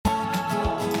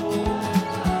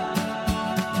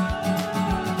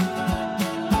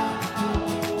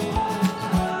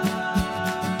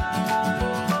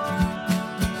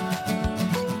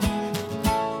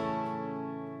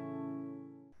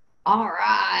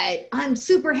right. I'm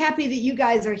super happy that you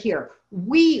guys are here.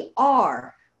 We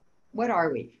are, what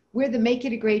are we? We're the Make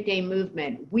It a Great Day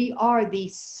movement. We are the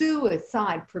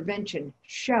suicide prevention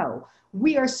show.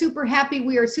 We are super happy.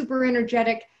 We are super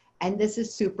energetic. And this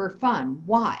is super fun.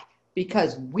 Why?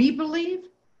 Because we believe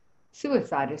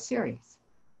suicide is serious.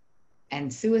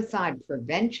 And suicide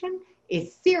prevention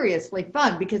is seriously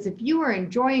fun, because if you are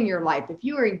enjoying your life, if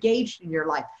you are engaged in your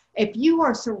life, if you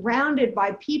are surrounded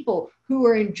by people who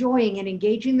are enjoying and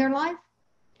engaging their life,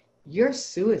 you're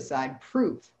suicide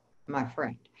proof, my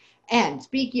friend. And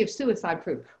speaking of suicide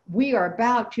proof, we are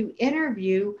about to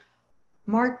interview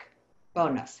Mark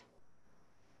Bowness.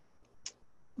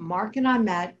 Mark and I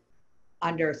met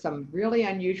under some really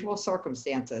unusual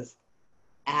circumstances,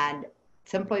 and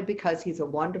simply because he's a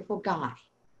wonderful guy,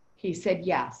 he said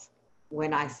yes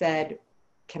when I said,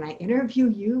 can I interview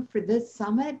you for this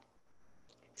summit?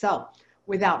 So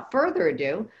without further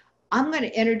ado, I'm going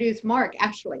to introduce Mark.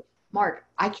 Actually, Mark,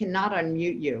 I cannot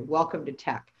unmute you. Welcome to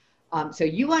Tech. So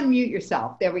you unmute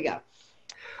yourself. There we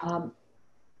go.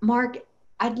 Mark,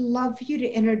 I'd love for you to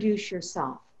introduce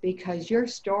yourself, because your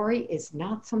story is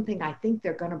not something I think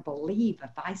they're going to believe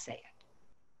if I say it.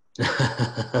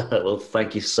 Well,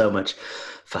 thank you so much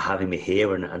for having me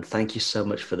here, and thank you so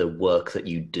much for the work that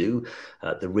you do.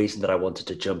 The reason that I wanted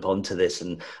to jump onto this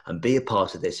and be a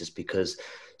part of this is because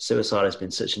suicide has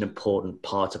been such an important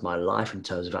part of my life in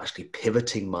terms of actually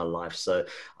pivoting my life. So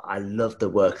I love the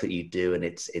work that you do, and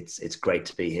it's great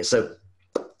to be here. So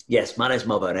yes, my name is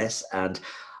Bowness, and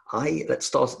let's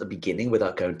start at the beginning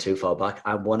without going too far back.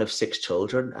 I'm one of 6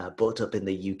 children, brought up in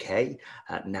the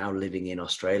UK, now living in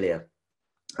Australia.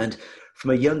 And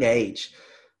from a young age,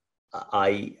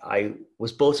 I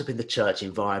was brought up in the church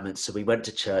environment. So we went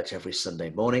to church every Sunday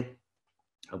morning,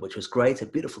 which was great, a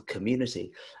beautiful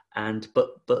community.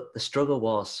 But the struggle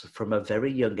was, from a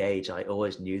very young age, I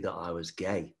always knew that I was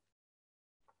gay.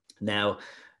 Now,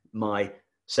 my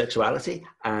sexuality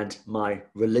and my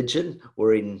religion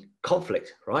were in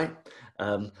conflict, right?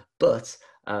 But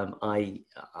I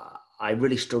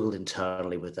really struggled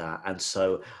internally with that. And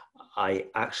so I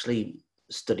actually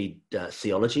studied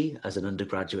theology as an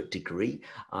undergraduate degree.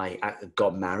 I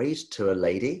got married to a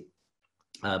lady.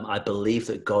 I believe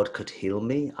that God could heal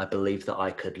me. I believe that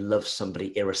I could love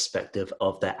somebody irrespective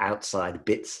of their outside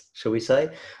bits, shall we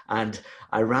say. And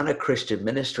I ran a Christian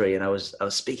ministry, and I was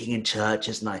speaking in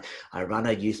churches, and I ran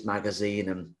a youth magazine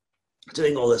and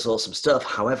doing all this awesome stuff.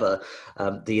 However,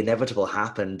 the inevitable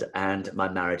happened and my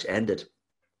marriage ended.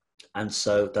 And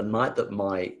so the night that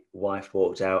my wife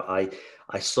walked out,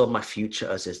 I saw my future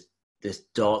as this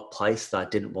dark place that I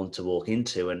didn't want to walk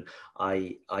into. And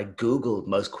I Googled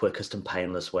most quickest and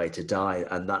painless way to die.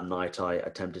 And that night I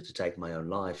attempted to take my own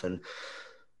life. And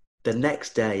the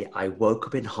next day I woke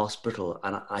up in hospital,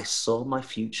 and I saw my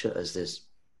future as this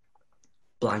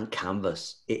blank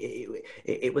canvas.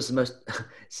 It was the most, it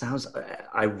sounds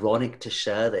ironic to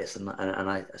share this. And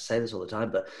I say this all the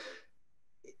time, but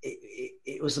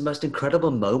it was the most incredible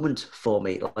moment for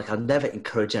me. Like, I'll never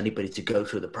encourage anybody to go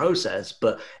through the process,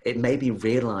 but it made me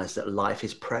realize that life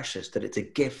is precious, that it's a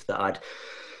gift, that I'd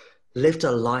lived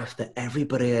a life that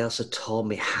everybody else had told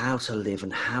me how to live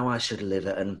and how I should live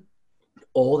it. And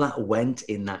all that went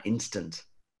in that instant.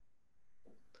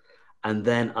 And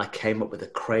then I came up with a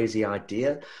crazy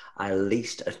idea. I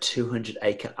leased a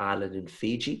 200-acre island in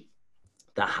Fiji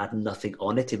that had nothing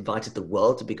on it, invited the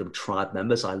world to become tribe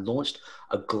members. I launched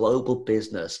a global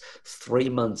business 3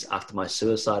 months after my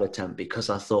suicide attempt, because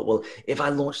I thought, well, if I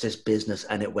launched this business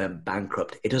and it went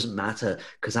bankrupt, it doesn't matter,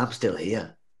 because I'm still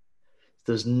here.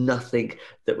 There's nothing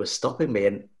that was stopping me.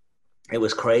 And it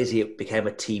was crazy. It became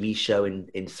a TV show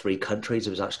in 3 countries. It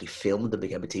was actually filmed and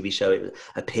became a TV show. It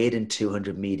appeared in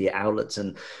 200 media outlets.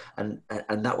 And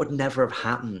that would never have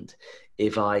happened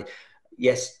if I,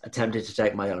 yes, attempted to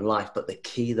take my own life. But the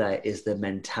key there is the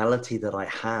mentality that I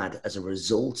had as a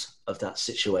result of that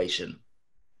situation.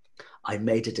 I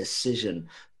made a decision,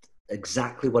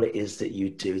 exactly what it is that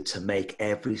you do, to make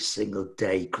every single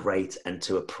day great, and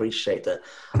to appreciate that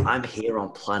I'm here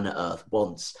on planet Earth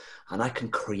once, and I can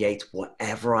create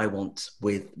whatever I want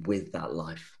with that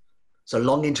life. So,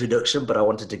 long introduction, but I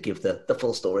wanted to give the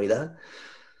full story there.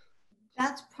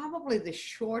 That's probably the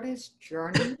shortest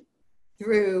journey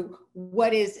through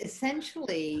what is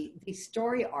essentially the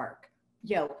story arc.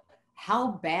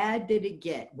 How bad did it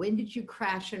get? When did you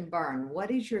crash and burn? What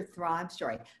is your thrive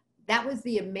story? That was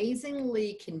the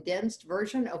amazingly condensed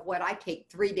version of what I take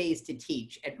 3 days to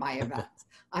teach at my events.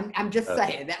 I'm just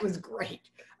saying, that was great.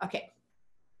 Okay.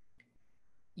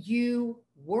 You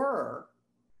were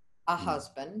a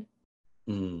husband,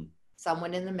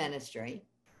 someone in the ministry.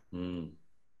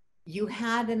 You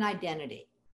had an identity.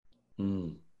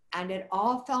 Mm. And it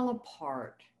all fell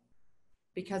apart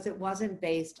because it wasn't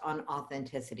based on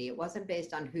authenticity. It wasn't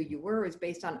based on who you were. It was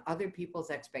based on other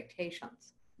people's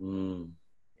expectations. Mm.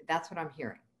 That's what I'm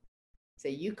hearing. So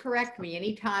you correct me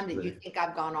anytime that you think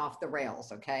I've gone off the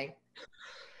rails, okay?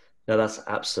 No, that's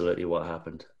absolutely what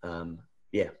happened.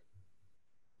 Yeah.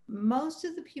 Most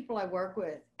of the people I work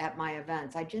with at my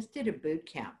events, I just did a boot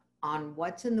camp on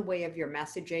what's in the way of your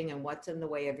messaging and what's in the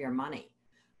way of your money.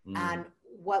 Mm. And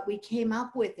what we came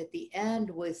up with at the end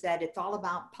was that it's all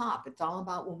about pop. It's all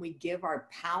about when we give our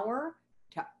power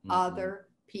to other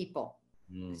people,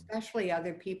 especially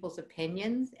other people's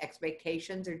opinions,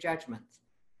 expectations, or judgments.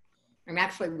 And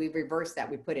actually, we reversed that.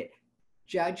 We put it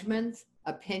judgments,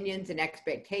 opinions, and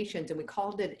expectations, and we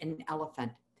called it an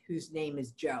elephant whose name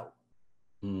is Joe.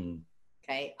 Mm.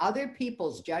 Okay, other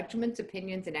people's judgments,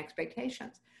 opinions, and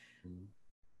expectations. Mm.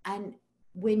 And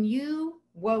when you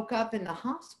woke up in the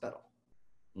hospital,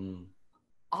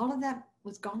 all of that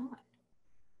was gone.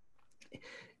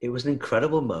 It was an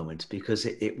incredible moment because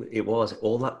it was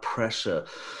all that pressure,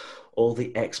 all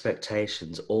the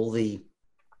expectations, all the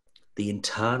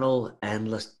internal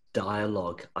endless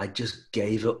dialogue. I just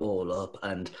gave it all up,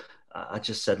 and I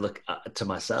just said, look, to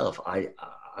myself,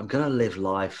 I'm going to live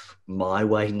life my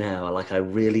way now. Like, I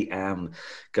really am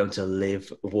going to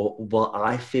live what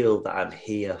I feel that I'm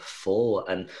here for.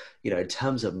 And, you know, in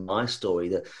terms of my story,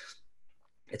 that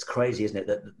it's crazy, isn't it?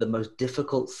 That the most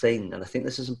difficult thing, and I think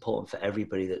this is important for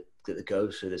everybody that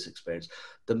goes through this experience,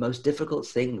 the most difficult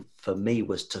thing for me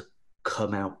was to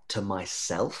come out to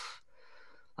myself.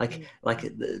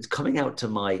 Like coming out to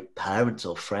my parents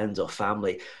or friends or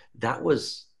family, that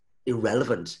was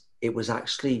irrelevant. It was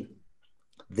actually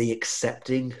the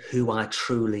accepting who I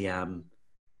truly am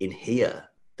in here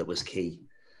that was key.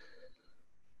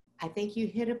 I think you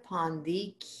hit upon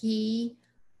the key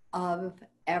of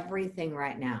everything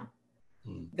right now.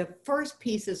 The first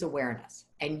piece is awareness.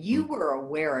 And you were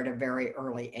aware at a very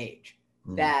early age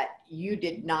that you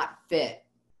did not fit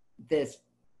this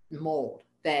mold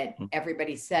that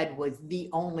everybody said was the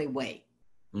only way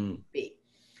to be.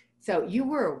 So you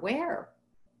were aware.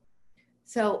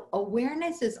 So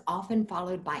awareness is often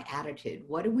followed by attitude.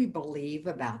 What do we believe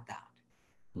about that?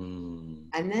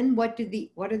 And then what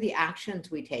are the actions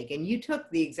we take? And you took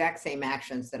the exact same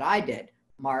actions that I did,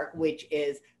 Mark, which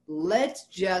is let's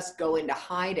just go into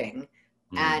hiding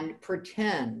and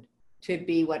pretend to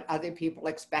be what other people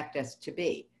expect us to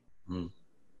be.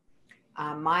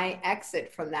 My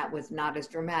exit from that was not as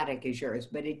dramatic as yours,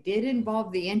 but it did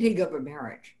involve the ending of a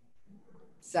marriage.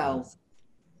 So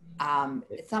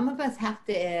some of us have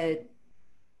to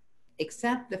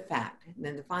accept the fact, and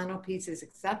then the final piece is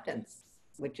acceptance,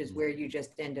 which is where you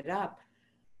just ended up,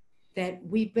 that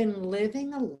we've been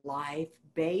living a life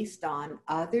based on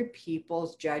other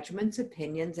people's judgments,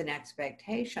 opinions, and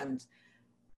expectations.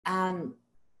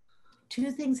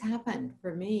 Two things happened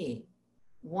for me.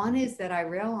 One is that I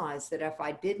realized that if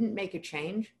I didn't make a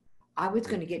change, I was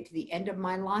going to get to the end of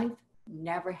my life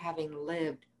never having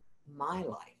lived my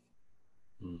life.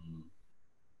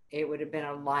 It would have been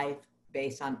a life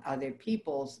based on other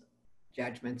people's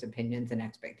judgments, opinions, and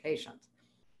expectations.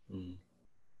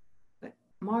 But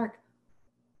Mark,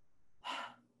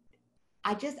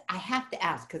 I have to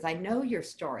ask, because I know your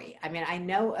story. I mean, I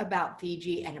know about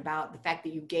Fiji and about the fact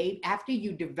that you gave, after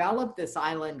you developed this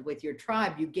island with your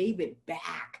tribe, you gave it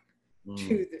back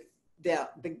to the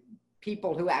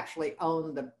people who actually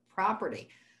own the property.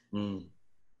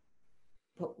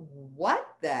 But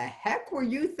what the heck were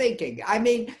you thinking? I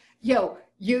mean,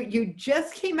 you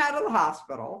just came out of the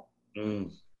hospital.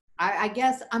 I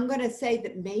guess I'm going to say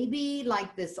that maybe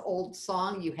like this old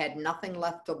song, you had nothing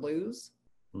left to lose.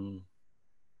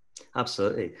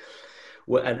 Absolutely.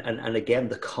 Well, and again,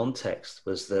 the context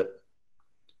was that,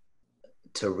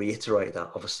 to reiterate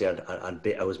that, obviously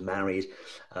I was married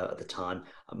at the time.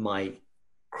 My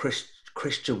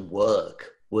Christian work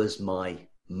was my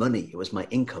money. It was my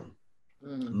income.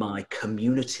 My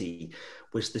community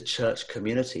was the church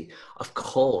community. Of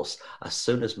course, as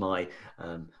soon as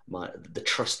the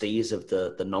trustees of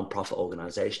the nonprofit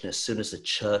organization, as soon as the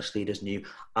church leaders knew,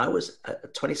 I was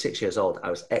 26 years old.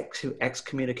 I was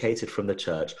excommunicated from the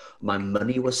church. My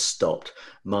money was stopped.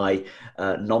 My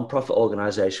nonprofit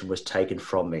organization was taken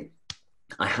from me.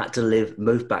 I had to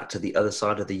move back to the other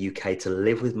side of the UK to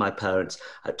live with my parents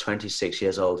at 26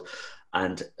 years old.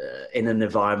 And in an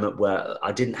environment where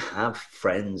I didn't have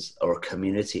friends or a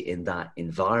community in that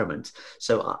environment.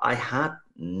 So I had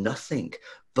nothing.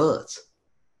 But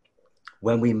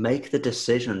when we make the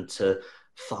decision to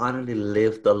finally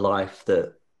live the life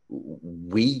that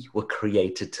we were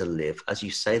created to live. As you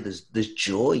say, there's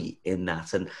joy in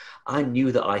that. And I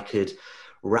knew that I could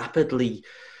rapidly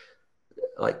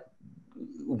like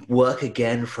work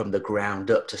again from the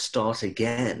ground up to start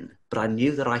again. But I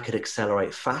knew that I could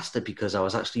accelerate faster because I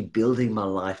was actually building my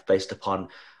life based upon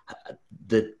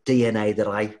the DNA that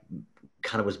I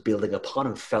kind of was building upon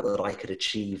and felt that I could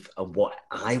achieve and what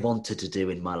I wanted to do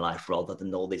in my life rather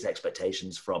than all these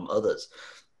expectations from others.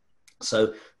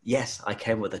 So yes, I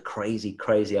came with a crazy,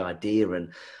 crazy idea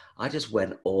and I just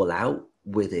went all out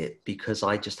with it because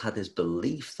I just had this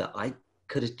belief that I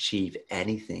could achieve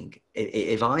anything.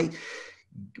 If I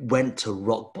went to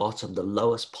rock bottom, the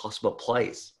lowest possible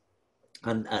place,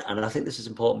 and I think this is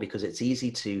important because it's easy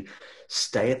to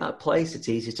stay at that place. It's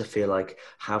easy to feel like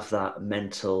have that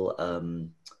mental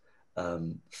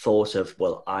thought of,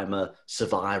 well, I'm a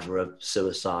survivor of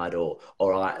suicide,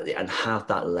 and have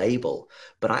that label.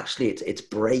 But actually, it's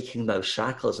breaking those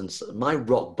shackles. And so my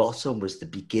rock bottom was the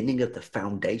beginning of the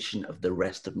foundation of the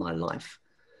rest of my life.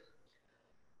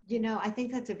 You know, I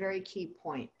think that's a very key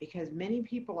point because many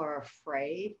people are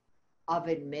afraid of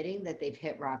admitting that they've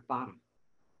hit rock bottom.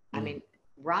 I mean,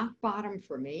 rock bottom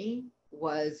for me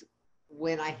was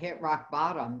when I hit rock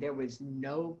bottom, there was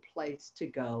no place to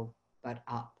go but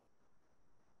up.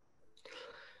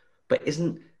 But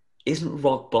isn't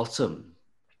rock bottom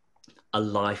a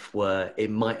life where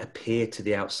it might appear to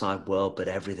the outside world, but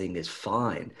everything is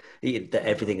fine. That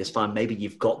everything is fine. Maybe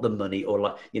you've got the money, or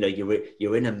like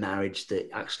you're in a marriage that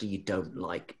actually you don't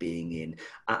like being in.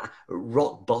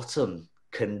 Rock bottom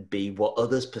can be what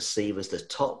others perceive as the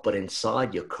top, but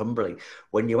inside you're crumbling.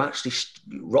 When you actually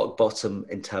rock bottom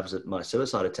in terms of my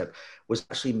suicide attempt was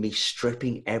actually me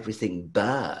stripping everything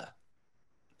bare,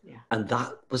 Yeah. and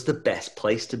that was the best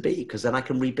place to be because then I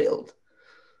can rebuild.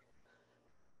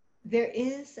 There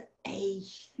is a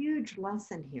huge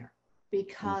lesson here Mm,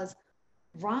 because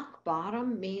rock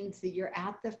bottom means that you're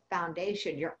at the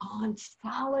foundation, you're on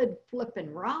solid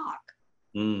flipping rock.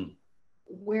 mm,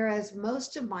 Whereas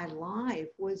most of my life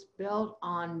was built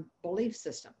on belief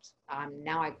systems.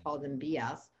 Now I call them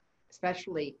BS,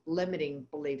 especially limiting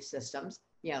belief systems,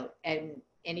 you know, and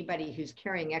anybody who's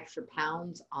carrying extra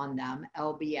pounds on them,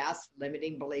 LBS,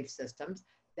 limiting belief systems,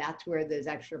 that's where those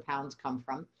extra pounds come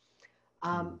from. mm,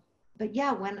 Um, but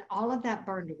yeah, when all of that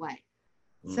burned away.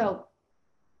 mm, So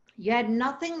you had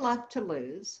nothing left to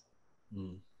lose,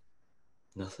 mm.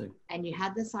 Nothing. and you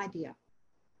had this idea.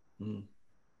 Mm.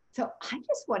 So I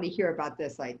just want to hear about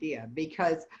this idea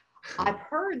because I've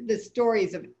heard the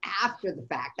stories of after the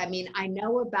fact. I mean, I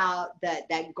know about that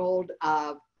gold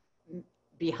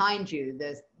behind you,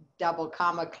 this double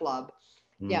comma club.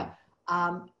 Yeah. Mm.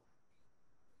 Um,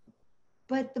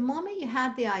 but the moment you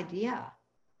had the idea,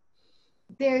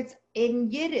 there's in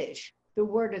Yiddish, the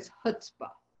word is chutzpah.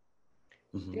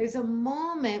 Mm-hmm. There's a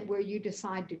moment where you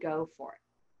decide to go for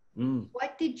it. Mm.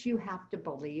 What did you have to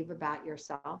believe about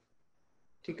yourself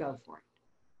to go for it?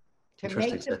 To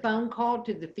Interesting. make the phone call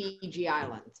to the Fiji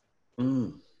Islands?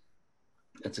 Mm.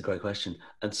 That's a great question.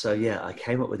 And so, yeah, I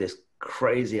came up with this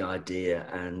crazy idea,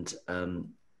 and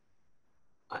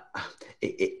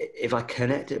if I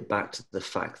connect it back to the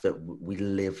fact that we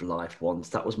live life once,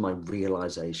 that was my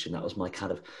realization. That was my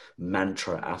kind of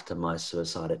mantra after my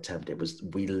suicide attempt. It was,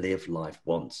 we live life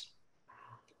once.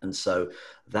 And so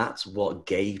that's what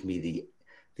gave me the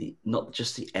not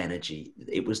just the energy,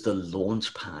 it was the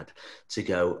launch pad to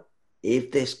go,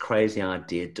 if this crazy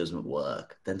idea doesn't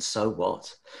work, then so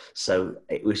what? So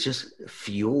it was just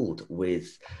fueled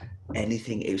with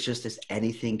anything. It was just this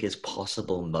anything is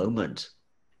possible moment.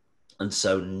 And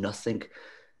so nothing,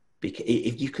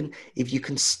 if you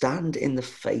can stand in the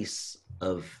face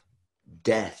of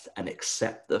death and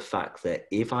accept the fact that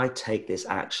if I take this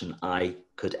action, I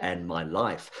could end my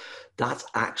life. That's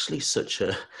actually such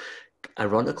a,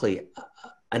 ironically,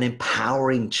 an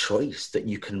empowering choice that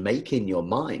you can make in your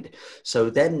mind. So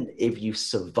then if you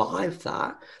survive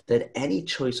that, then any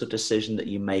choice or decision that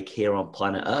you make here on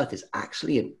planet Earth is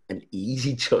actually an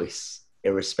easy choice,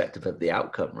 irrespective of the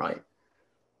outcome, right?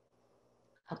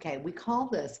 Okay, we call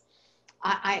this,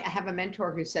 I have a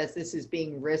mentor who says this is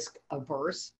being risk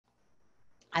averse.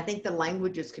 I think the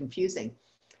language is confusing.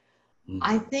 Mm,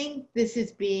 I think this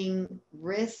is being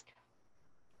risk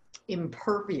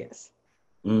impervious.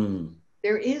 mm,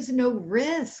 There is no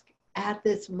risk at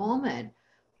this moment no.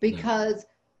 because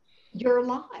you're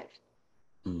alive.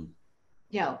 Mm,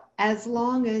 You know, as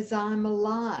long as I'm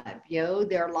alive, you know,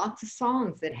 there are lots of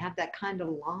songs that have that kind of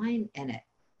line in it.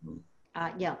 mm,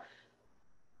 You know,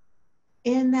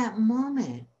 in that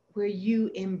moment where you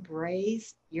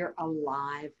embrace your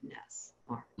aliveness,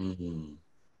 Mark, mm,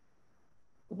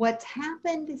 what's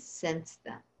happened since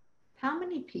then? How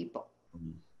many people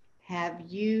Mm. have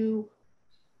you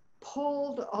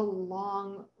pulled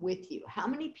along with you? How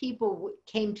many people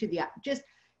came to the,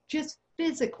 just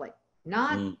physically,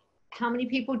 not Mm. how many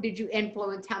people did you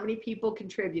influence, how many people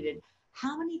contributed,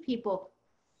 how many people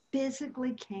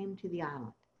physically came to the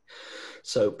island?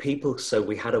 So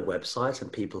we had a website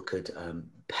and people could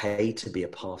pay to be a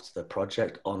part of the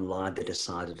project online. They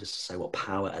decided to say what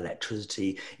power,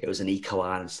 electricity. It was an eco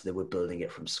island, so they were building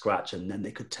it from scratch, and then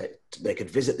they could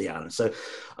visit the island. So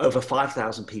over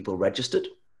 5,000 people registered,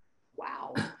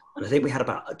 Wow. and I think we had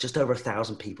about just over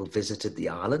 1,000 people visited the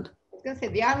island. I was gonna say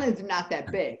the island's not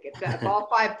that big. If all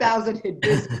 5,000 had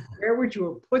visited, where would you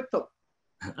have put them?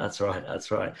 That's right. That's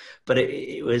right. But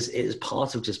it was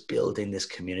part of just building this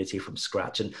community from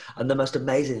scratch. And the most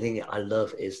amazing thing I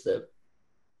love is that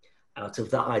out of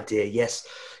that idea, yes,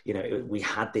 we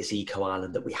had this eco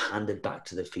island that we handed back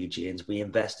to the Fijians. We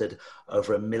invested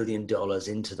over $1 million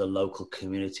into the local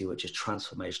community, which is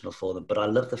transformational for them. But I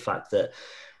love the fact that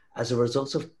as a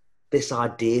result of this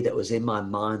idea that was in my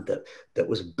mind that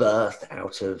was birthed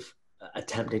out of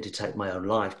attempting to take my own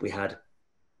life, we had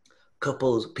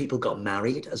people got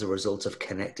married as a result of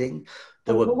connecting.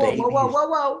 There Whoa, were whoa, whoa, whoa, babies. whoa,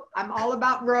 whoa. I'm all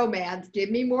about romance.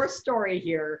 Give me more story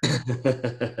here.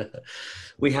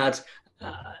 We had,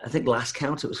 I think last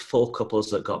count, it was 4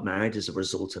 couples that got married as a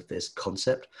result of this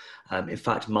concept. In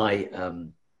fact, my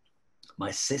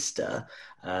sister,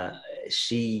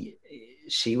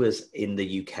 she was in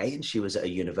the UK and she was at a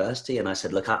university, and I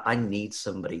said, look, I need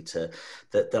somebody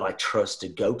that I trust to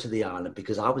go to the island,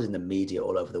 because I was in the media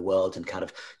all over the world, and kind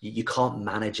of you can't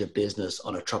manage a business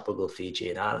on a tropical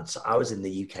Fijian island. So I was in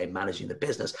the UK managing the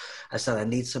business. I said, I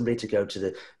need somebody to go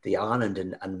to the island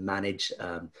and manage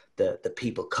the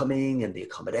people coming and the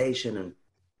accommodation. And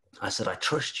I said, I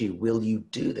trust you. Will you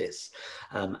do this?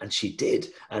 And she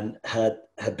did. And her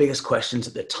biggest questions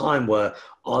at the time were,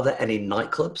 are there any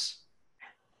nightclubs?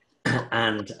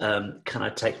 And can I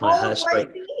take my hair Oh, straight?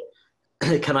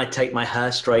 Can I take my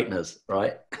hair straighteners?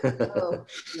 Right. oh,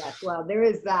 yes. Well, there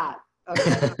is that.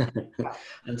 Okay.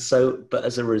 And so, but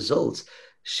as a result,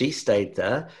 she stayed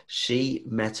there. She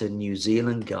met a New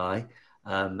Zealand guy.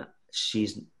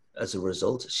 She's As a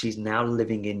result, she's now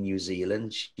living in New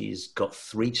Zealand. She's got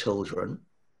 3 children,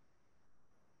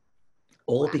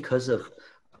 all Wow.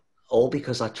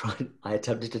 because I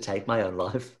attempted to take my own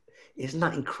life. Isn't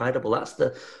that incredible? That's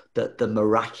the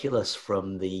miraculous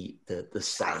from the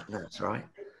sadness, right?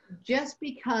 Just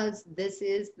because this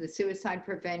is the suicide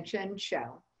prevention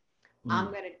show, I'm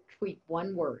Mm, going to tweak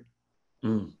one word.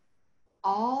 mm,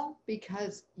 All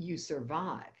because you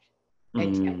survived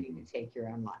attempting to mm, take your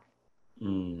own life,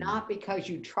 mm, not because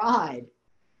you tried.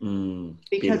 mm.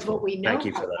 Because what Beautiful. we know Thank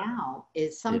you for right that. now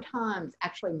is Yeah. sometimes,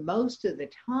 actually, most of the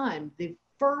time, the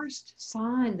first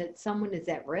sign that someone is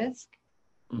at risk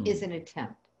is Mm, an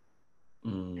attempt.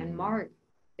 And mm, Mark,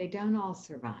 they don't all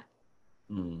survive.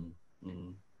 mm,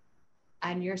 mm,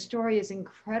 And your story is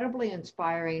incredibly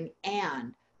inspiring.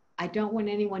 And I don't want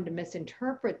anyone to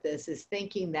misinterpret this as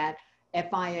thinking that if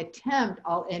I attempt,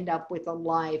 I'll end up with a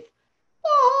life,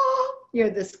 the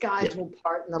yeah. skies will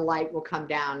part and the light will come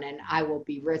down and I will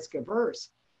be risk averse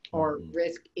or Mm,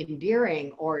 risk endearing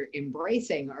or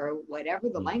embracing or whatever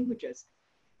the mm, language is.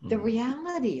 The mm,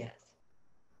 reality is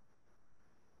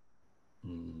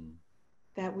mm,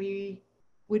 that we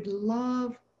would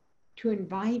love to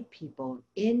invite people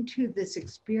into this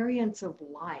experience of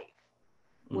life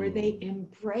where they mm,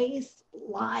 embrace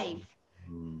life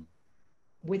mm.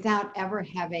 without ever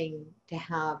having to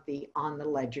have the on the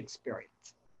ledge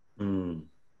experience. Mm.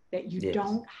 That you Yes.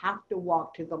 don't have to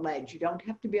walk to the ledge. You don't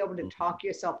have to be able to Mm, talk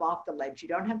yourself off the ledge. You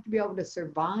don't have to be able to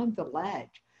survive the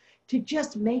ledge, to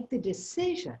just make the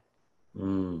decision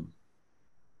mm,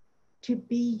 to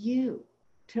be you,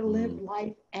 to live mm,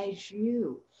 life as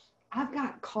you. I've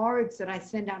got cards that I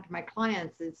send out to my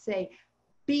clients that say,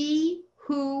 be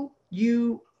who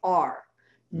you are.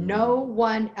 No mm.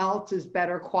 one else is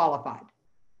better qualified.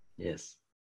 Yes.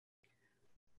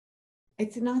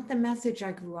 It's not the message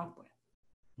I grew up with.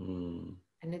 Mm.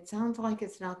 And it sounds like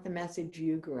it's not the message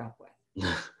you grew up with.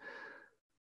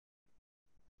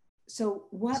 So,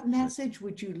 what message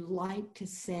would you like to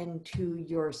send to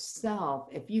yourself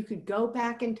if you could go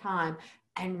back in time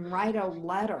and write a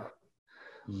letter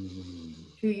Mm.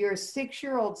 to your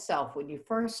 6-year-old self when you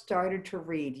first started to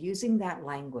read using that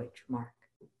language, Mark?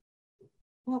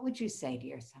 What would you say to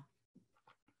yourself?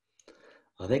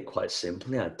 I think quite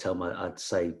simply, I'd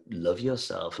say, love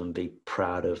yourself and be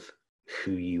proud of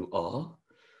who you are,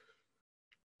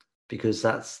 because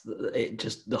that's it.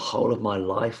 Just the whole of my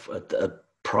life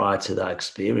prior to that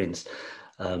experience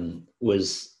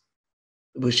was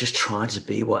was just trying to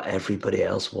be what everybody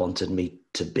else wanted me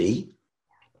to be.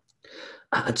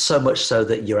 And so much so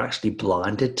that you're actually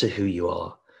blinded to who you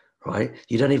are, right?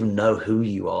 You don't even know who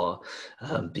you are,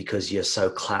 because you're so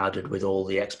clouded with all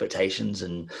the expectations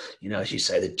and, as you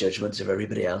say, the judgments of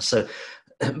everybody else. So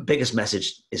biggest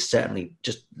message is certainly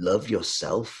just love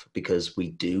yourself, because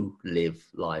we do live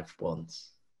life once.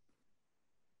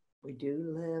 We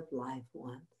do live life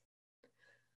once.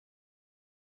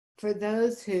 For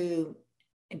those who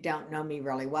don't know me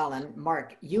really well, and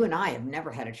Mark, you and I have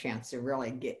never had a chance to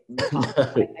really get talk.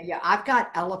 Yeah, I've got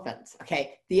elephants.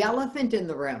 Okay, the elephant in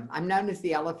the room. I'm known as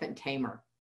the elephant tamer,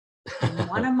 and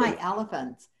one of my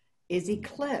elephants is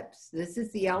eclipse. This is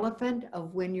the elephant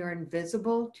of when you're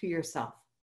invisible to yourself,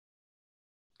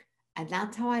 and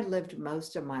that's how I lived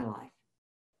most of my life.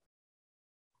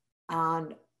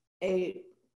 And it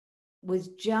was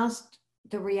just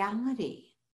the reality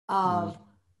of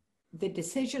the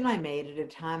decision I made at a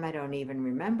time I don't even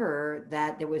remember,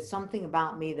 that there was something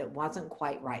about me that wasn't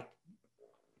quite right.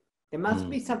 There must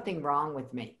be something wrong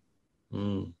with me.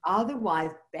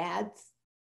 Otherwise, bad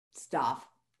stuff,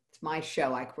 it's my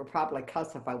show, I could probably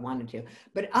cuss if I wanted to,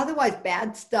 but otherwise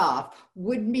bad stuff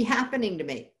wouldn't be happening to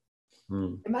me.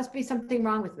 There must be something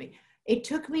wrong with me. It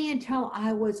took me until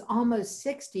I was almost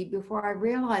 60 before I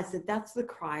realized that that's the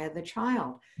cry of the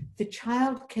child. The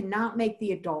child cannot make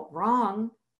the adult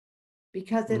wrong,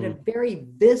 because at a very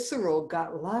visceral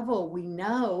gut level, we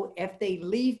know if they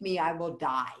leave me, I will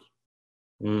die.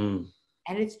 And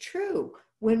it's true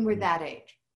when we're that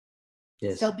age.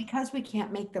 Yes. So because we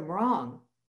can't make them wrong,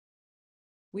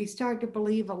 we start to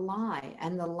believe a lie.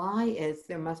 And the lie is,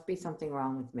 there must be something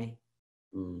wrong with me.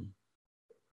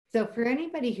 So for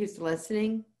anybody who's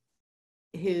listening,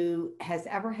 who has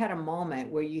ever had a moment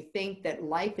where you think that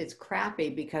life is crappy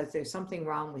because there's something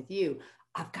wrong with you,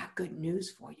 I've got good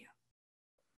news for you.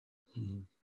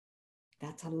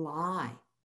 That's a lie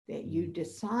that you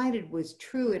decided was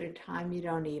true at a time you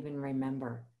don't even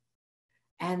remember.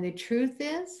 And the truth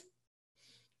is,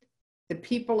 the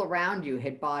people around you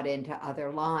had bought into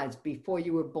other lies before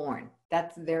you were born.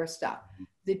 That's their stuff.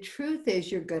 The truth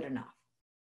is, you're good enough.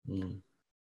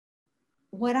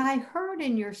 What I heard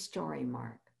in your story,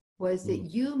 Mark, was that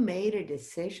you made a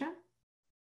decision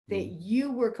that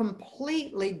you were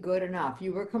completely good enough.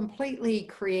 You were completely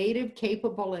creative,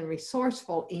 capable, and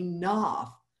resourceful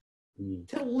enough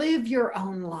to live your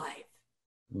own life.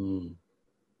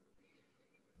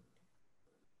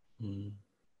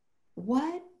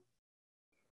 What?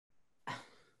 All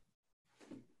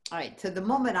right. So the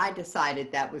moment I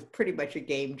decided, that was pretty much a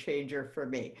game changer for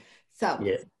me. So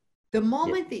the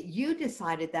moment that you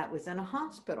decided, that was in a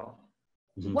hospital.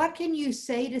 What can you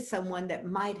say to someone that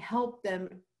might help them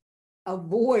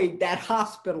avoid that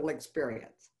hospital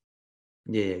experience?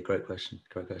 Yeah, great question.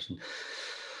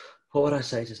 What would I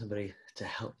say to somebody to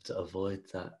help to avoid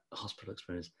that hospital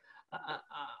experience?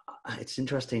 It's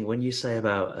interesting when you say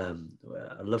about,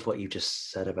 I love what you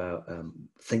just said about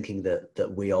thinking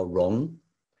that we are wrong.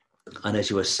 And as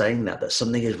you were saying that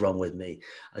something is wrong with me,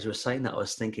 as you were saying that, I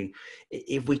was thinking,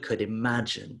 if we could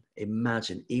imagine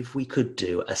if we could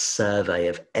do a survey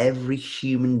of every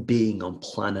human being on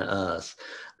planet Earth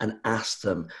and ask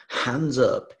them, hands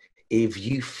up, if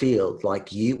you feel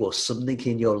like you or something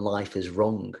in your life is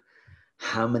wrong,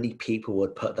 how many people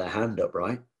would put their hand up,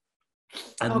 right?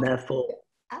 And therefore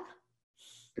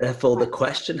the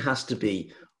question has to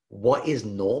be, what is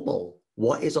normal?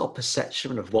 What is our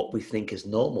perception of what we think is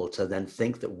normal to then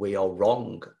think that we are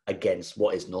wrong against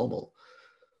what is normal?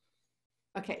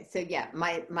 Okay, so yeah,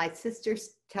 my sister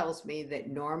tells me that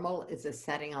normal is a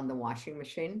setting on the washing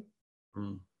machine,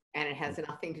 and it has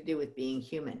nothing to do with being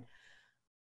human.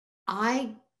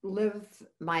 I live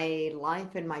my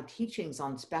life and my teachings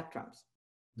on spectrums.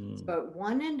 So at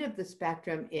one end of the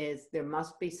spectrum is, there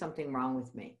must be something wrong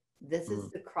with me. This is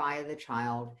the cry of the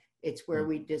child. It's where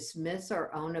we dismiss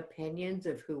our own opinions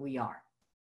of who we are.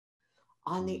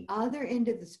 On the other end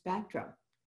of the spectrum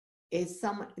is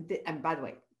someone, and by the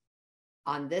way,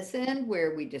 on this end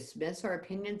where we dismiss our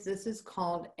opinions, this is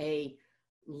called a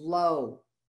low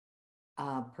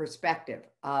perspective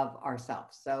of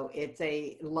ourselves. So it's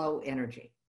a low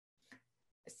energy.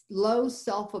 Low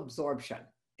self-absorption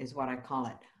is what I call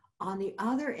it. On the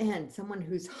other end, someone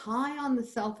who's high on the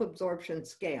self-absorption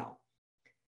scale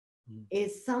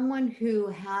is someone who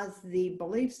has the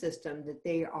belief system that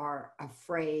they are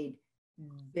afraid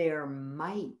there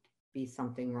might be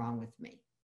something wrong with me.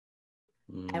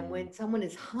 And when someone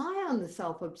is high on the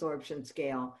self-absorption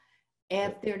scale,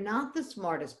 if they're not the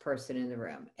smartest person in the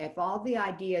room, if all the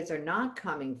ideas are not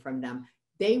coming from them,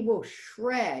 they will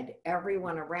shred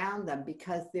everyone around them,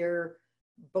 because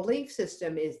belief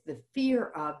system is the fear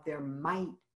of there might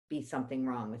be something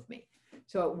wrong with me.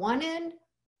 So at one end,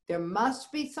 there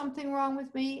must be something wrong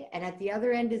with me. And at the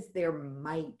other end is there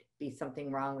might be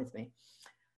something wrong with me.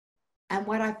 And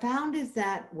what I found is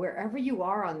that wherever you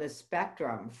are on the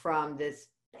spectrum, from this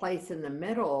place in the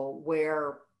middle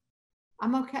where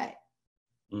I'm okay.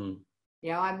 You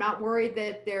know, I'm not worried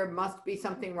that there must be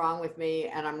something wrong with me,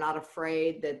 and I'm not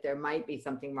afraid that there might be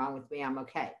something wrong with me. I'm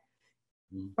okay.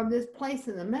 From this place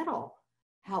in the middle,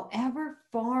 however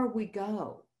far we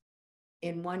go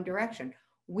in one direction,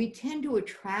 we tend to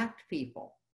attract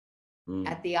people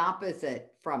at the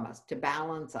opposite from us to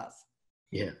balance us.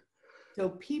 Yeah. So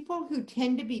people who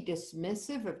tend to be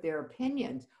dismissive of their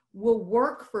opinions will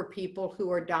work for people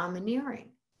who are domineering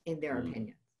in their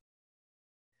opinions.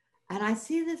 And I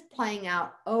see this playing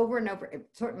out over and over. It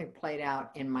certainly played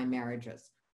out in my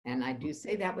marriages. And I do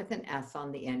say that with an S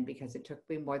on the end because it took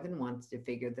me more than once to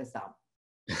figure this out.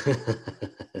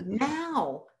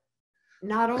 Now,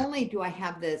 not only do I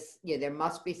have this, there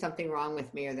must be something wrong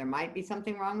with me, or there might be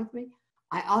something wrong with me,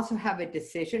 I also have a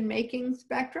decision-making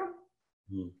spectrum.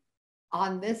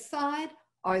 On this side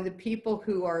are the people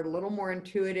who are a little more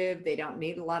intuitive. They don't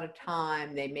need a lot of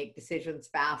time. They make decisions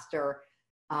faster.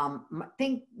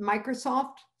 Think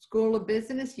Microsoft School of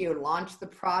Business, you launch the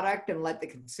product and let the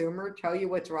consumer tell you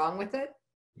what's wrong with it.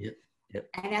 Yep.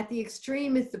 And at the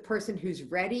extreme is the person who's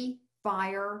ready,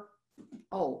 fire,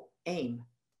 aim.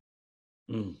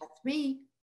 That's me.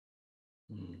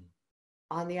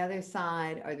 On the other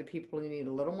side are the people who need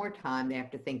a little more time. They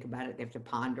have to think about it. They have to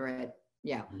ponder it.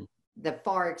 Yeah. The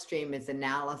far extreme is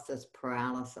analysis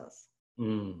paralysis.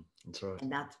 That's right.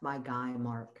 And that's my guy,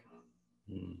 Mark.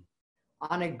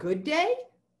 On a good day,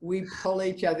 we pull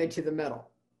each other to the middle.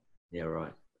 Yeah,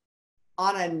 right.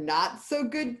 On a not so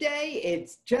good day,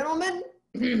 it's gentlemen,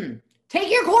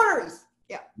 take your corners.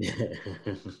 Yeah.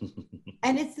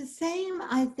 And it's the same,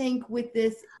 I think, with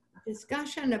this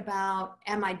discussion about,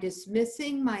 am I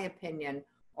dismissing my opinion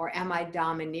or am I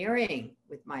domineering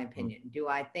with my opinion? Do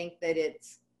I think that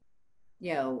it's,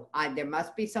 there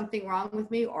must be something wrong with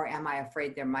me, or am I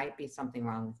afraid there might be something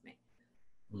wrong with me?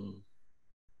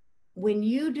 When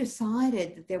you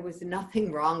decided that there was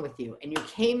nothing wrong with you and you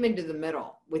came into the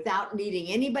middle without needing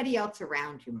anybody else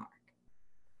around you,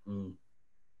 Mark,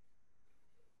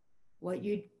 what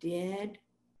you did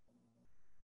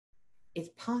is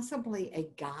possibly a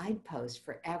guidepost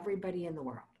for everybody in the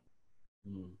world.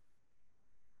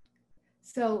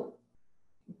 So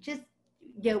just,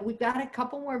 we've got a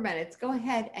couple more minutes. Go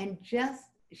ahead and just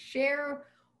share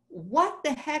what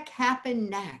the heck happened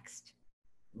next.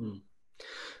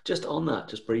 Just on that,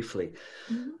 just briefly,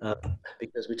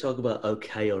 because we talk about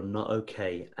okay or not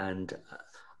okay, and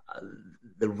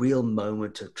the real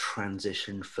moment of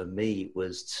transition for me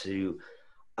was to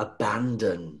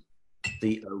abandon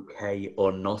the okay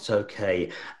or not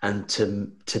okay, and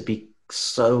to be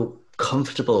so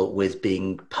comfortable with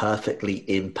being perfectly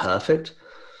imperfect.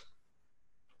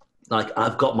 Like,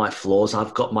 I've got my flaws,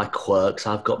 I've got my quirks,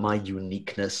 I've got my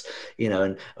uniqueness,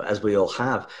 and as we all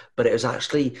have. But it was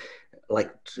actually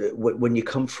like, when you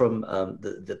come from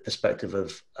the perspective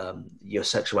of your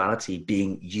sexuality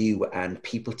being you and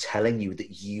people telling you that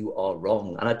you are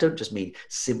wrong. And I don't just mean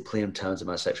simply in terms of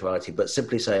my sexuality, but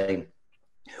simply saying,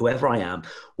 whoever I am,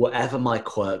 whatever my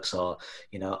quirks are,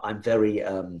 I'm very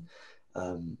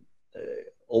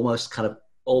almost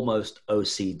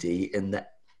OCD in that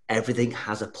everything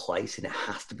has a place and it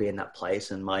has to be in that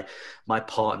place. And my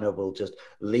partner will just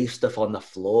leave stuff on the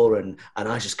floor and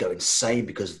I just go insane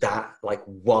because that, like,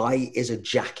 why is a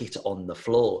jacket on the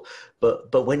floor?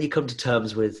 But when you come to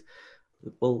terms with,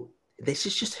 well, this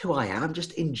is just who I am,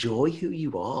 just enjoy who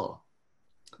you are.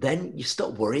 Then you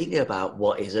stop worrying about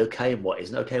what is okay and what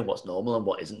isn't okay, and what's normal and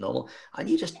what isn't normal. And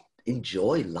you just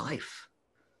enjoy life.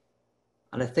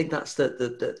 And I think that's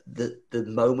the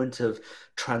moment of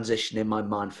transition in my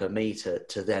mind for me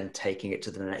to then taking it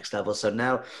to the next level. So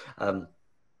now,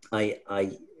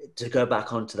 I to go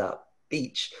back onto that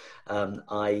beach,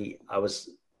 I was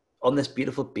on this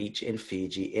beautiful beach in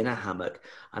Fiji in a hammock,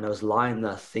 and I was lying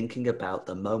there thinking about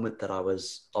the moment that I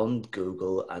was on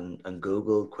Google and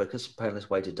Googled quickest and painless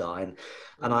way to die,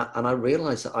 and I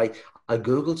realized that I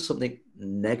Googled something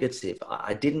negative.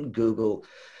 I didn't Google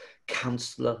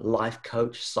counselor, life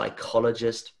coach,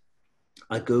 psychologist.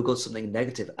 I Googled something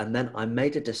negative, and then I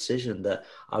made a decision that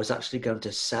I was actually going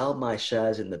to sell my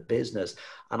shares in the business.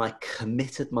 And I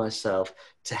committed myself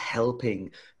to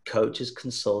helping coaches,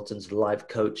 consultants, life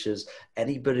coaches,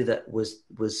 anybody that was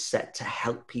set to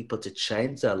help people to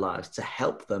change their lives, to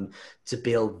help them to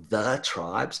build their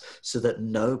tribes so that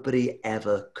nobody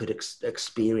ever could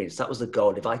experience. That was the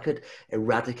goal. If I could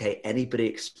eradicate anybody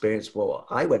experience what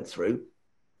I went through,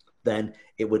 then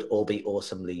it would all be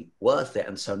awesomely worth it.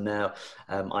 And so now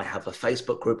I have a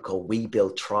Facebook group called We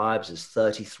Build Tribes. There's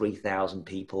 33,000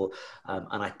 people. And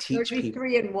I teach people.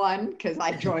 33 and 1, because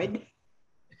I joined.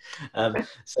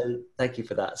 So thank you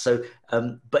for that. So,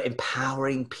 but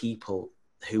empowering people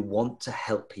who want to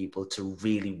help people to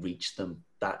really reach them,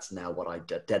 that's now what I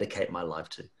dedicate my life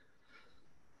to.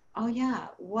 Oh, yeah.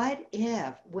 What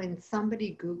if when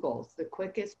somebody Googles the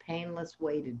quickest painless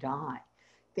way to die,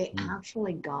 they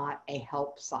actually got a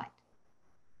help site?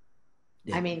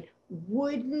 Yeah. I mean,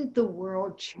 wouldn't the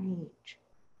world change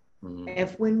Mm.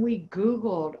 if when we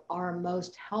Googled our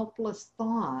most helpless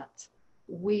thoughts,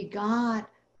 we got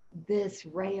this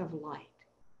ray of light,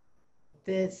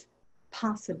 this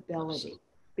possibility?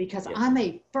 Because Yeah. I'm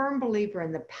a firm believer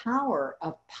in the power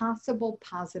of possible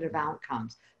positive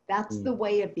outcomes. That's the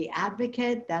way of the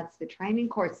advocate. That's the training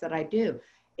course that I do.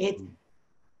 It's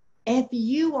if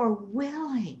you are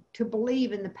willing to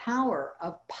believe in the power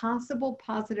of possible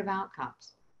positive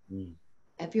outcomes,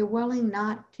 if you're willing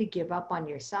not to give up on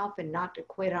yourself and not to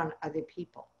quit on other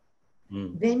people,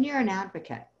 then you're an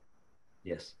advocate.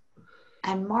 Yes.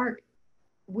 And Mark,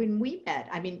 when we met,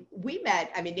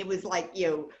 it was like,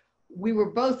 we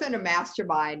were both in a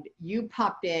mastermind. You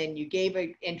popped in, you gave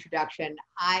an introduction.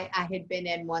 I had been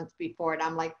in once before, and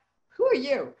I'm like, who are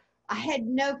you? I had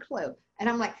no clue. And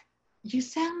I'm like, you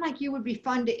sound like you would be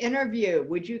fun to interview.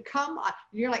 Would you come?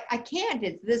 You're like, I can't.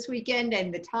 It's this weekend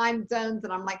and the time zones.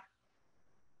 And I'm like,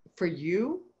 for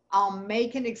you, I'll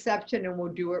make an exception and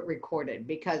we'll do it recorded,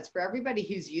 because for everybody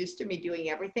who's used to me doing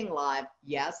everything live,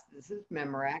 yes, this is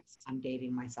Memorex. I'm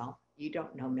dating myself. You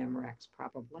don't know Memorex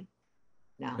probably.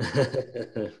 No.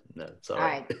 No, it's all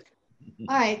right.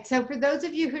 All right. So for those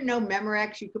of you who know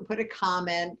Memorex, you can put a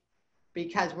comment,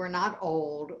 because we're not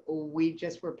old. We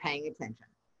just were paying attention.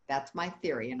 That's my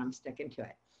theory, and I'm sticking to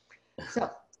it. So,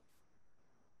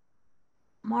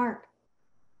 Mark,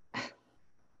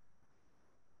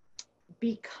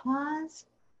 because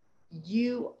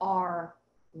you are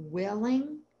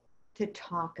willing to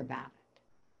talk about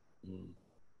it,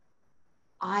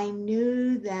 I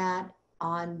knew that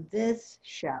on this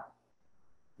show,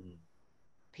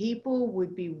 people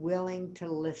would be willing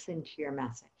to listen to your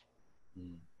message.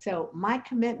 So my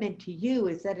commitment to you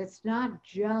is that it's not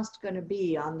just going to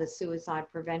be on the Suicide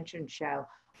Prevention Show.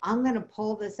 I'm going to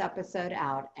pull this episode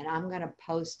out and I'm going to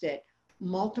post it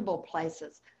multiple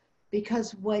places,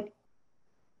 because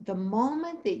the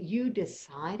moment that you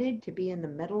decided to be in the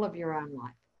middle of your own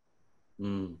life,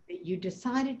 that you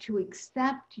decided to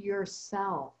accept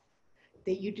yourself,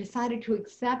 that you decided to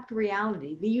accept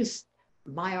reality,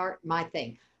 that my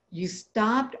thing, you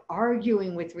stopped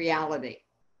arguing with reality.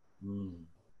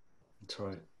 That's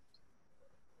right.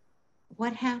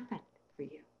 What happened for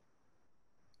you?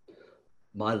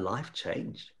 My life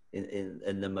changed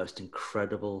in the most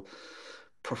incredible,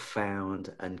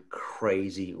 profound, and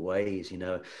crazy ways.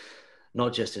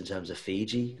 Not just in terms of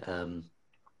Fiji.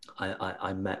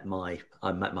 I met my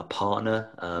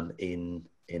partner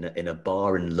in a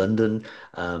bar in London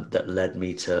that led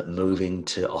me to moving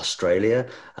to Australia.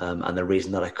 And the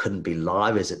reason that I couldn't be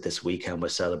live is that this weekend we're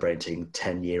celebrating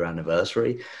 10-year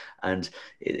anniversary, and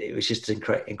it was just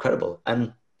incredible.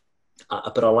 And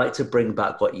but I like to bring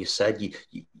back what you said.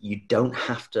 You don't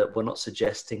have to. We're not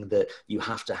suggesting that you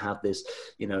have to have this,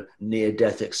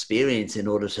 near-death experience in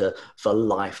order for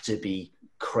life to be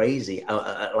crazy,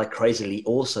 like crazily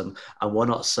awesome. And we're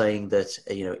not saying that,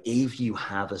 if you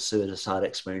have a suicide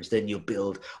experience, then you'll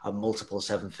build a multiple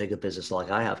 7-figure business like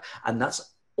I have. And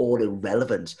that's all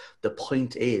irrelevant. The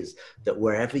point is that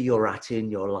wherever you're at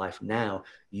in your life now,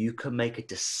 you can make a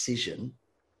decision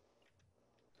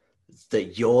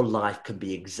that your life can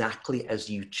be exactly as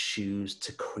you choose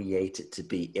to create it to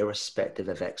be, irrespective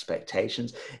of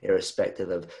expectations, irrespective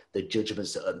of the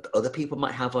judgments that other people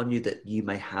might have on you, that you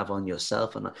may have on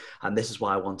yourself. And this is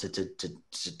why I wanted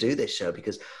to do this show,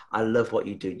 because I love what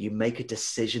you do. You make a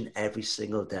decision every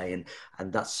single day,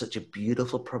 and that's such a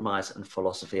beautiful premise and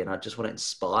philosophy. And I just want to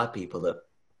inspire people that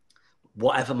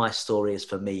whatever my story is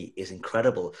for me is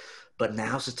incredible, but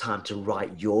now's the time to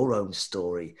write your own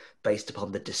story based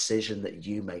upon the decision that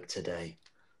you make today.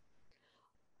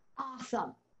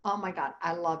 Awesome. Oh my God,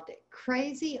 I loved it.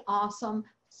 Crazy awesome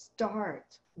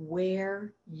starts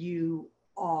where you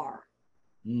are.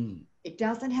 Mm. It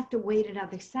doesn't have to wait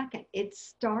another second. It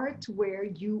starts where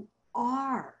you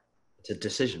are. It's a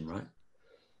decision, right?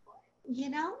 You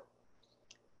know,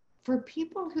 for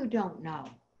people who don't know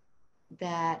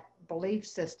that belief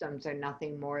systems are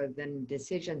nothing more than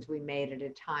decisions we made at a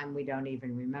time we don't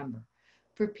even remember.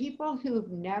 For people who've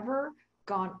never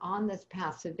gone on this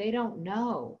path, so they don't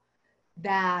know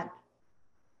that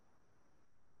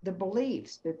the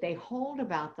beliefs that they hold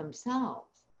about themselves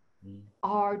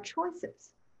are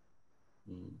choices.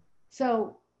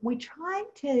 So we tried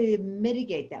to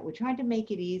mitigate that. We tried to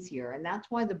make it easier. And that's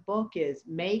why the book is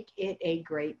Make It a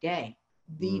Great Day.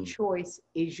 The choice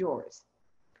is yours.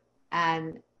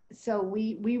 And so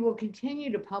we will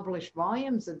continue to publish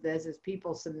volumes of this as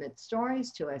people submit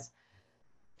stories to us.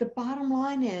 The bottom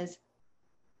line is,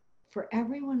 for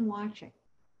everyone watching,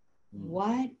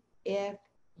 what if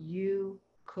you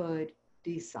could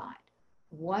decide?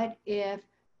 What if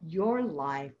your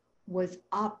life was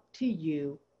up to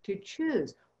you to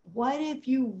choose? What if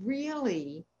you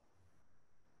really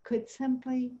could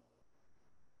simply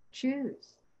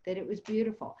choose that it was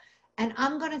beautiful? And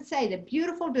I'm going to say that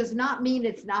beautiful does not mean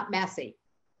it's not messy.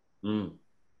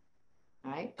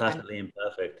 Right? Perfectly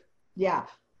imperfect. Yeah.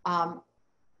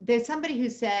 There's somebody who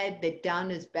said that done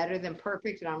is better than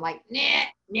perfect. And I'm like, nah,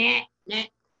 nah, nah.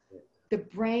 The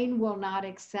brain will not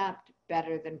accept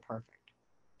better than perfect.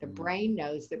 The brain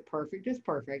knows that perfect is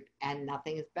perfect and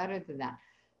nothing is better than that.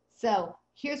 So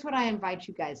here's what I invite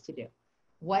you guys to do.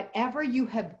 Whatever you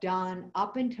have done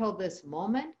up until this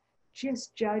moment,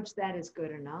 just judge that as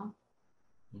good enough.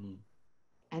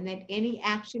 And that any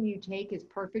action you take is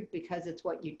perfect because it's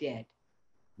what you did.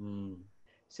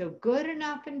 So good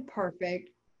enough and perfect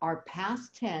are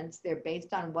past tense. They're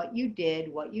based on what you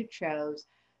did, what you chose.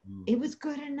 It was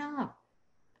good enough.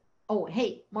 Oh,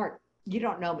 hey, Mark, you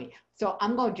don't know me. So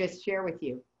I'm going to just share with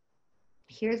you.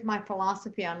 Here's my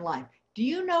philosophy on life. Do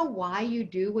you know why you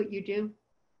do what you do?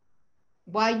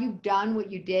 Why you've done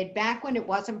what you did back when it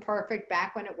wasn't perfect,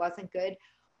 back when it wasn't good?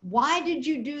 Why did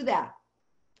you do that?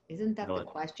 Isn't that the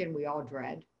question we all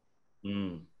dread?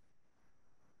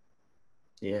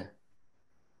 Yeah.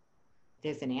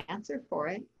 There's an answer for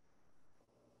it.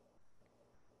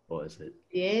 What is it?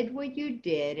 Did what you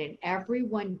did, and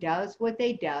everyone does what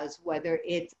they does, whether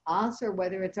it's us or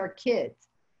whether it's our kids,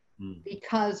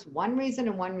 because one reason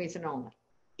and one reason only.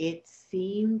 It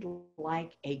seemed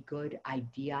like a good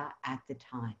idea at the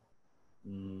time.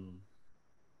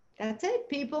 That's it,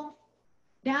 people.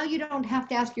 Now you don't have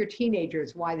to ask your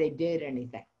teenagers why they did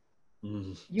anything.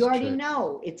 You already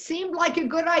know. It seemed like a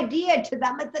good idea to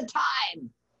them at the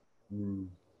time.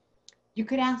 You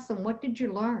could ask them, what did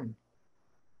you learn?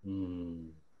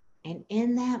 And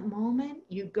in that moment,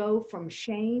 you go from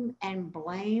shame and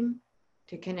blame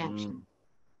to connection.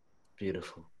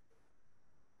 Beautiful.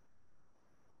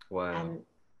 Wow. And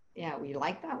yeah, we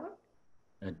like that one?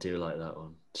 I do like that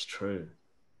one. It's true.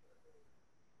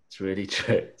 It's really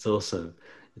true. It's awesome.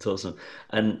 It's awesome.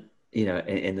 And, you know,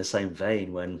 in the same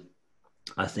vein, when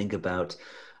I think about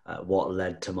what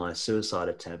led to my suicide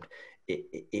attempt,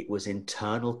 it was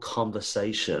internal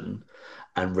conversation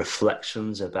and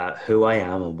reflections about who I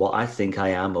am and what I think I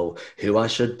am, or who I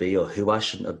should be or who I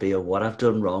shouldn't be, or what I've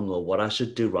done wrong or what I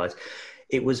should do right.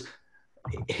 It was,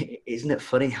 isn't it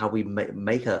funny how we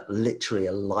make a literally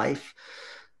a life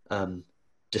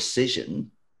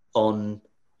decision on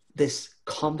this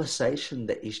conversation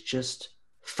that is just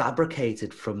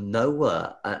fabricated from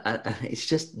nowhere, and it's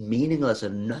just meaningless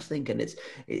and nothing, and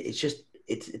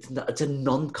it's a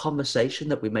non-conversation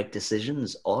that we make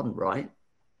decisions on, right?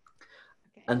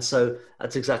 Okay. And so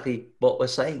that's exactly what we're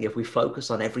saying. If we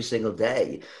focus on every single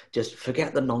day, just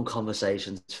forget the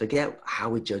non-conversations, forget how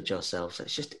we judge ourselves.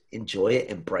 Let's just enjoy it,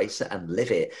 embrace it, and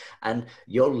live it. And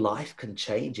your life can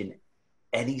change in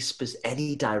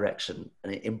any direction,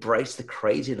 and embrace the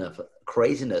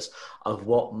craziness of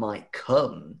what might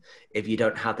come if you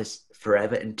don't have this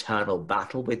forever internal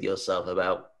battle with yourself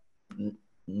about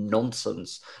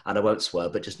nonsense. And I won't swear,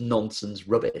 but just nonsense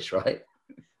rubbish, right?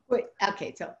 Wait,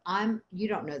 okay, so you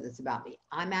don't know this about me.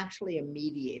 I'm actually a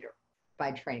mediator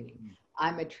by training.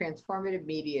 I'm a transformative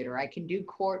mediator. I can do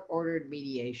court-ordered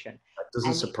mediation. That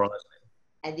doesn't surprise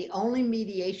me. And the only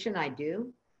mediation I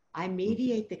do, I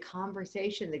mediate the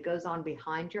conversation that goes on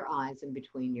behind your eyes and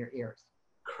between your ears.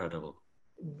 Incredible.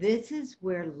 This is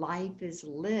where life is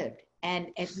lived. And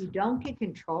if you don't get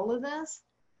control of this,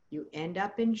 you end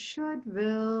up in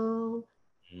Shouldville.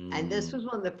 And this was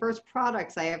one of the first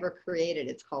products I ever created.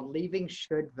 It's called Leaving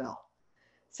Shouldville.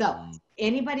 So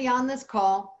anybody on this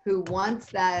call who wants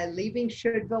the Leaving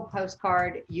Shouldville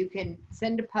postcard, you can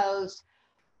send a post.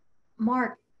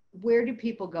 Mark, where do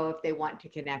people go if they want to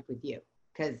connect with you?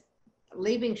 Because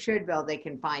leaving Shouldville, they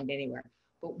can find anywhere.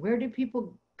 But where do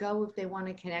people go if they want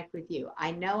to connect with you?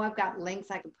 I know I've got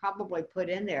links I could probably put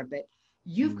in there, but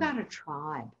you've got a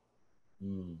tribe.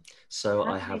 So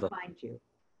How I do they have a find you?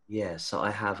 Yeah, so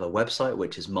I have a website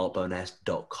which is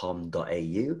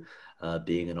markbowness.com.au.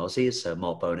 Being an Aussie, so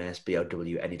markbowness,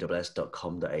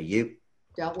 BOWNESS.com.au.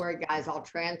 Don't worry, guys. I'll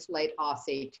translate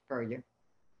Aussie for you.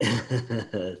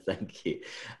 Thank you.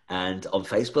 And on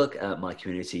Facebook, my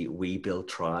community,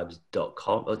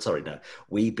 webuildtribes.com. Oh, sorry, no,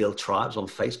 We Build Tribes on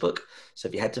Facebook. So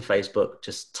if you head to Facebook,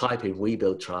 just type in We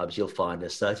Build Tribes, you'll find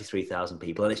us 33,000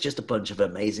 people. And it's just a bunch of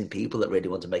amazing people that really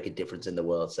want to make a difference in the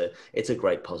world. So it's a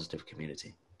great positive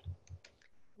community.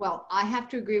 Well, I have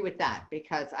to agree with that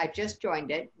because I just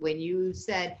joined it when you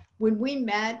said, when we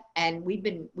met, and we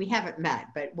haven't met,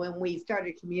 but when we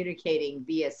started communicating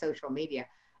via social media,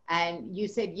 and you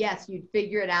said, yes, you'd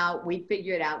figure it out, we'd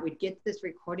figure it out, we'd get this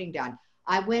recording done.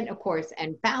 I went, of course,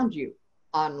 and found you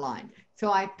online.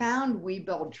 So I found We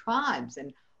Build Tribes,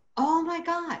 and oh my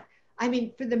God, I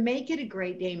mean, for the Make It a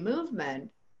Great Day movement,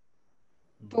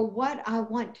 for what I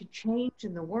want to change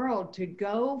in the world, to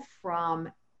go from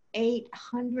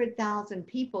 800,000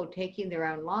 people taking their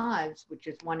own lives, which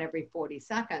is one every 40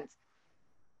 seconds.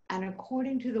 And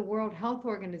according to the World Health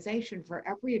Organization, for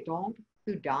every adult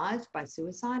who dies by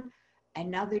suicide,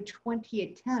 another 20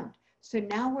 attempt. So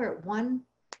now we're at one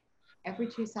every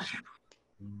 2 seconds.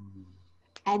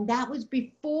 And that was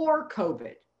before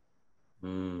COVID.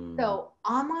 So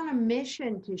I'm on a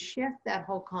mission to shift that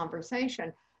whole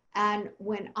conversation. And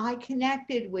when I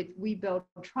connected with We Build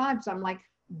Tribes, I'm like,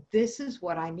 this is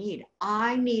what I need.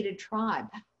 I need a tribe.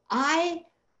 I'm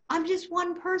just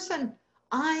one person.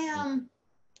 I am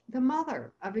the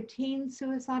mother of a teen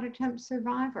suicide attempt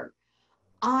survivor.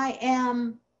 I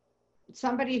am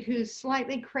somebody who's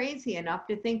slightly crazy enough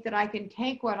to think that I can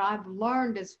take what I've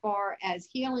learned as far as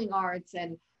healing arts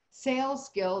and sales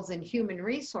skills and human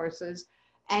resources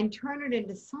and turn it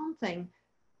into something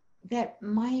that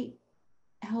might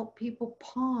help people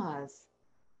pause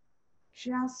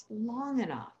just long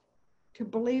enough to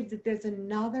believe that there's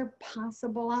another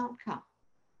possible outcome.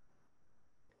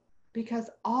 Because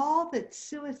all that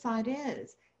suicide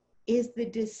is the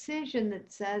decision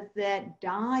that says that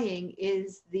dying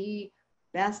is the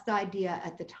best idea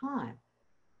at the time.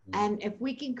 And if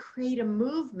we can create a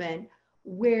movement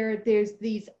where there's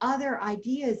these other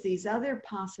ideas, these other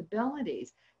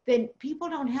possibilities, then people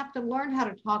don't have to learn how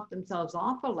to talk themselves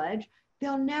off a ledge.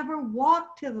 They'll never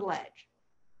walk to the ledge.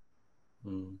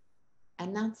 And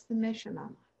that's the mission on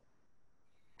it.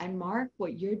 And Mark,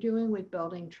 what you're doing with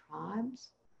building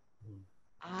tribes,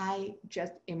 I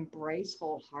just embrace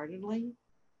wholeheartedly.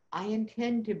 I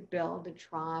intend to build a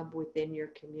tribe within your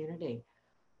community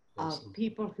of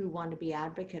people who want to be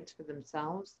advocates for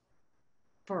themselves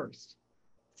first,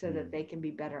 so that they can be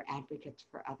better advocates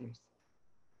for others.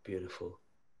 Beautiful.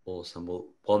 Awesome. Well,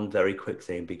 one very quick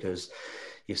thing, because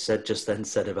you said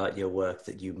about your work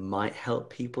that you might help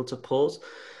people to pause.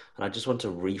 And I just want to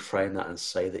reframe that and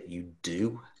say that you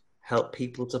do help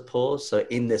people to pause. So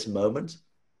in this moment,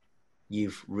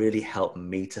 you've really helped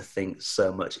me to think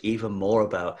so much, even more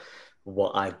about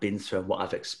what I've been through and what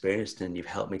I've experienced, and you've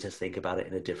helped me to think about it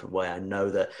in a different way. I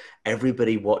know that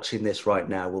everybody watching this right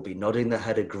now will be nodding their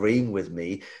head, agreeing with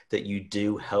me that you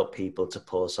do help people to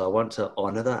pause. So I want to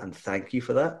honor that and thank you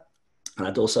for that. And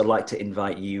I'd also like to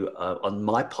invite you on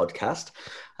my podcast.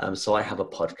 So I have a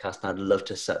podcast, and I'd love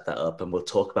to set that up, and we'll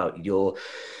talk about your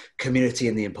community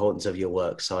and the importance of your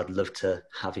work. So I'd love to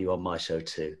have you on my show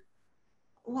too.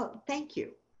 Well, thank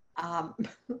you.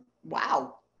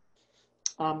 Wow.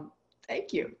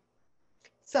 Thank you.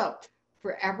 So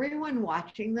for everyone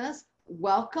watching this,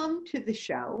 welcome to the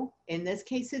show. In this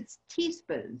case, it's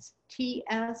Teaspoons,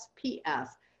 TSPS.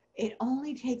 It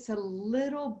only takes a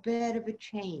little bit of a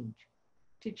change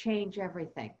to change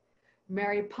everything.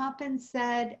 Mary Poppins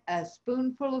said a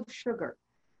spoonful of sugar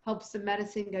helps the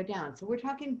medicine go down. So we're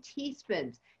talking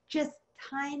teaspoons, just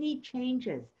tiny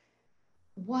changes.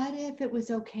 What if it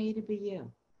was okay to be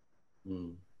you?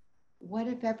 What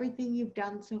if everything you've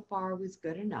done so far was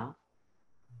good enough?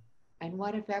 And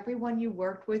what if everyone you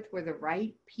worked with were the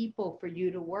right people for you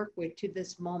to work with to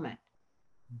this moment?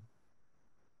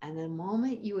 And the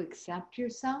moment you accept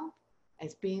yourself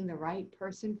as being the right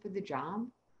person for the job,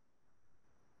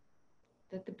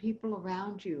 that the people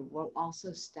around you will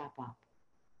also step up.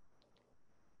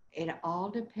 It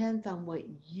all depends on what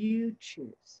you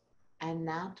choose. And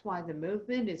that's why the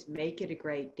movement is Make It a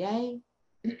Great Day.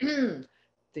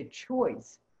 The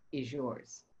choice is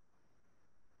yours.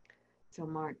 So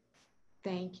Mark,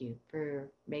 Thank you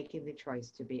for making the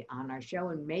choice to be on our show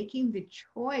and making the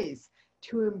choice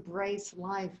to embrace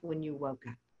life when you woke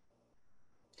up.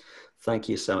 Thank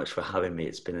you so much for having me.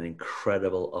 It's been an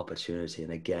incredible opportunity.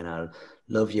 And again, I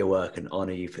love your work and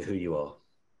honor you for who you are.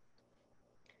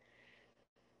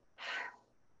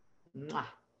 Mwah.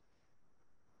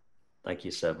 Thank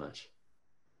you so much.